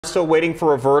Still waiting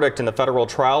for a verdict in the federal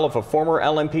trial of a former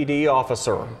LMPD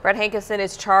officer. Hankison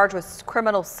is charged with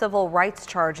criminal civil rights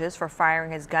charges for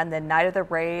firing his gun the night of the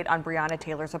raid on Breonna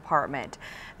Taylor's apartment.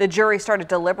 The jury started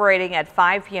deliberating at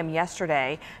 5 p.m.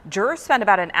 yesterday. Jurors spent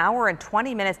about an hour and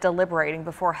 20 minutes deliberating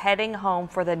before heading home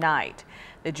for the night.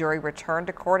 The jury returned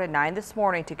to court at 9 this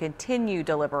morning to continue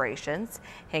deliberations.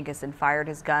 Hankison fired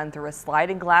his gun through a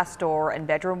sliding glass door and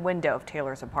bedroom window of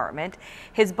Taylor's apartment.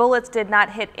 His bullets did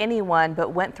not hit anyone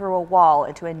but went through a wall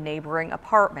into a neighboring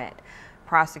apartment.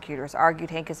 Prosecutors argued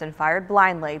Hankison fired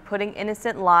blindly, putting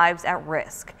innocent lives at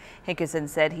risk. Hankison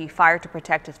said he fired to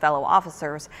protect his fellow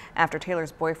officers after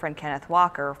Taylor's boyfriend Kenneth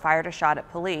Walker fired a shot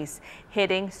at police,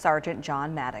 hitting Sergeant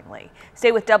John Mattingly.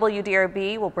 Stay with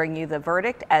WDRB. We'll bring you the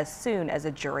verdict as soon as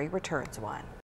a jury returns one.